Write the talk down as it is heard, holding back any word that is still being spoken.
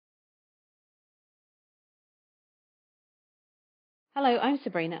Hello, I'm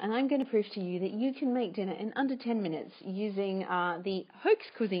Sabrina, and I'm going to prove to you that you can make dinner in under 10 minutes using the hoax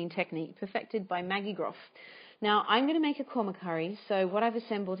cuisine technique perfected by Maggie Groff. Now, I'm going to make a korma curry, so what I've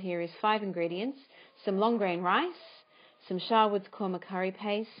assembled here is 5 ingredients: some long grain rice, some Sharwood's korma curry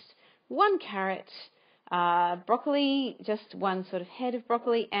paste, 1 carrot, broccoli, just 1 sort of head of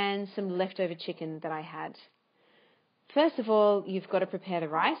broccoli, and some leftover chicken that I had. First of all, you've got to prepare the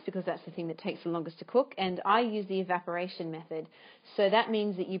rice because that's the thing that takes the longest to cook, and I use the evaporation method. So that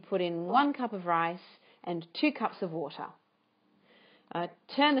means that you put in 1 cup of rice and 2 cups of water.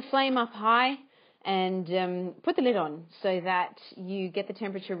 Turn the flame up high and put the lid on so that you get the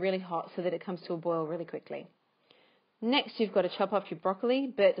temperature really hot so that it comes to a boil really quickly. Next, you've got to chop up your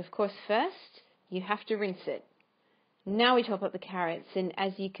broccoli, but of course first you have to rinse it. Now we chop up the carrots, and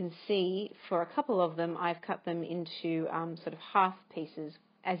as you can see, for a couple of them, I've cut them into sort of half pieces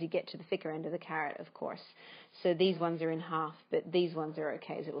as you get to the thicker end of the carrot, of course. So these ones are in half, but these ones are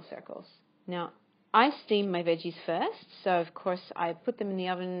okay as little circles. Now, I steam my veggies first, so of course I put them in the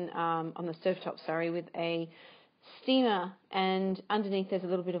oven, on the stovetop, with a steamer, and underneath there's a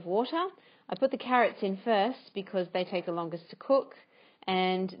little bit of water. I put the carrots in first because they take the longest to cook,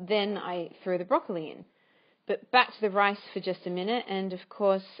 and then I throw the broccoli in. But back to the rice for just a minute, and of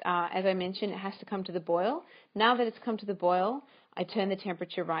course, as I mentioned, it has to come to the boil. Now that it's come to the boil, I turn the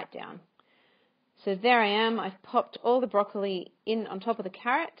temperature right down. So there I am, I've popped all the broccoli in on top of the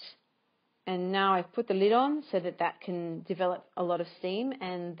carrot, and now I've put the lid on so that that can develop a lot of steam,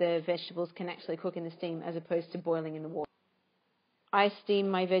 and the vegetables can actually cook in the steam as opposed to boiling in the water. I steam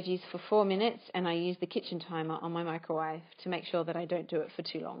my veggies for 4 minutes, and I use the kitchen timer on my microwave to make sure that I don't do it for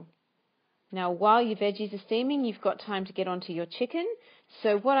too long. Now, while your veggies are steaming, you've got time to get onto your chicken.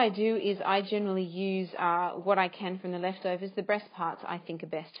 So what I do is I generally use what I can from the leftovers. The breast parts I think are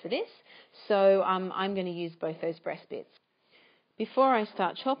best for this. So I'm going to use both those breast bits. Before I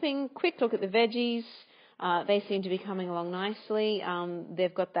start chopping, quick look at the veggies. They seem to be coming along nicely.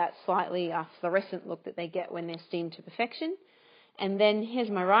 They've got that slightly fluorescent look that they get when they're steamed to perfection. And then here's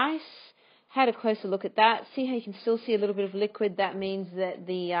my rice. Had a closer look at that. See how you can still see a little bit of liquid? That means that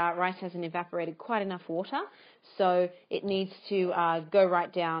the rice hasn't evaporated quite enough water, so it needs to go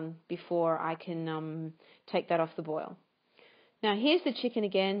right down before I can take that off the boil. Now here's the chicken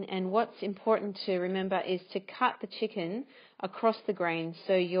again, and what's important to remember is to cut the chicken across the grain,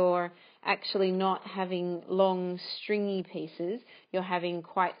 so you're actually not having long stringy pieces, you're having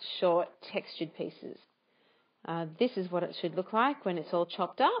quite short textured pieces. This is what it should look like when it's all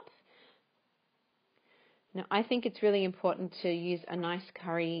chopped up. Now, I think it's really important to use a nice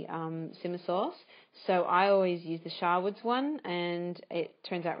curry simmer sauce, so I always use the Sharwood's one, and it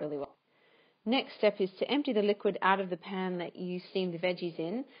turns out really well. Next step is to empty the liquid out of the pan that you steamed the veggies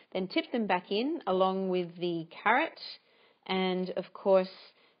in, then tip them back in along with the carrot and, of course,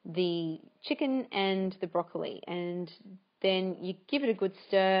 the chicken and the broccoli, and then you give it a good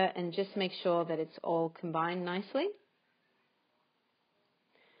stir and just make sure that it's all combined nicely.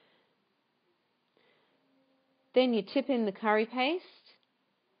 Then you tip in the curry paste,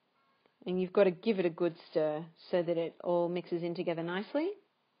 and you've got to give it a good stir so that it all mixes in together nicely.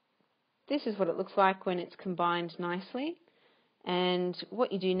 This is what it looks like when it's combined nicely. And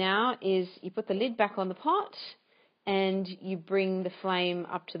what you do now is you put the lid back on the pot and you bring the flame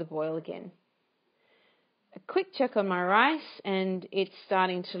up to the boil again. A quick check on my rice, and it's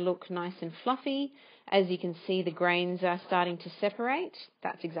starting to look nice and fluffy. As you can see, the grains are starting to separate.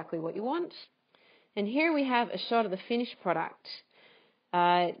 That's exactly what you want. And here we have a shot of the finished product.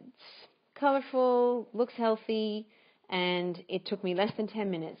 It's colourful, looks healthy, and it took me less than 10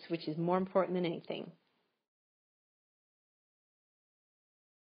 minutes, which is more important than anything.